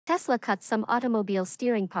Tesla cuts some automobile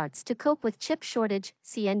steering parts to cope with chip shortage,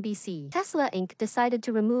 CNBC. Tesla Inc. decided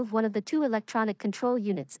to remove one of the two electronic control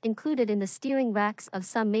units included in the steering racks of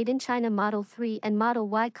some made-in-China Model 3 and Model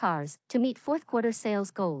Y cars to meet fourth-quarter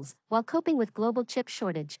sales goals, while coping with global chip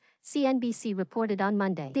shortage, CNBC reported on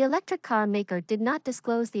Monday. The electric car maker did not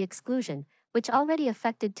disclose the exclusion, which already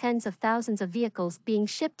affected tens of thousands of vehicles being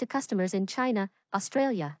shipped to customers in China,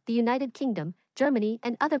 Australia, the United Kingdom, Germany,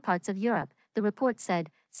 and other parts of Europe, the report said,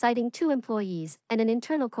 citing 2 employees and an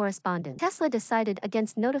internal correspondent. Tesla decided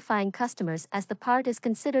against notifying customers as the part is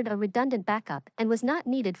considered a redundant backup and was not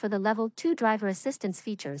needed for the Level 2 driver assistance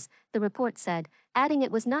features, the report said, adding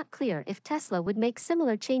it was not clear if Tesla would make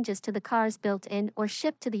similar changes to the cars built in or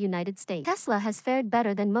shipped to the United States. Tesla has fared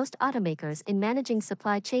better than most automakers in managing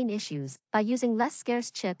supply chain issues by using less scarce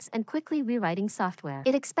chips and quickly rewriting software.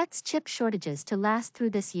 It expects chip shortages to last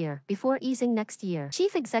through this year before easing next year.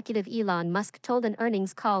 Chief Executive Elon Musk told an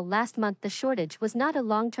earnings call last month the shortage was not a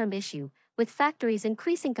long-term issue, with factories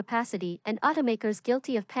increasing capacity and automakers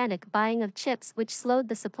guilty of panic buying of chips which slowed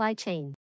the supply chain.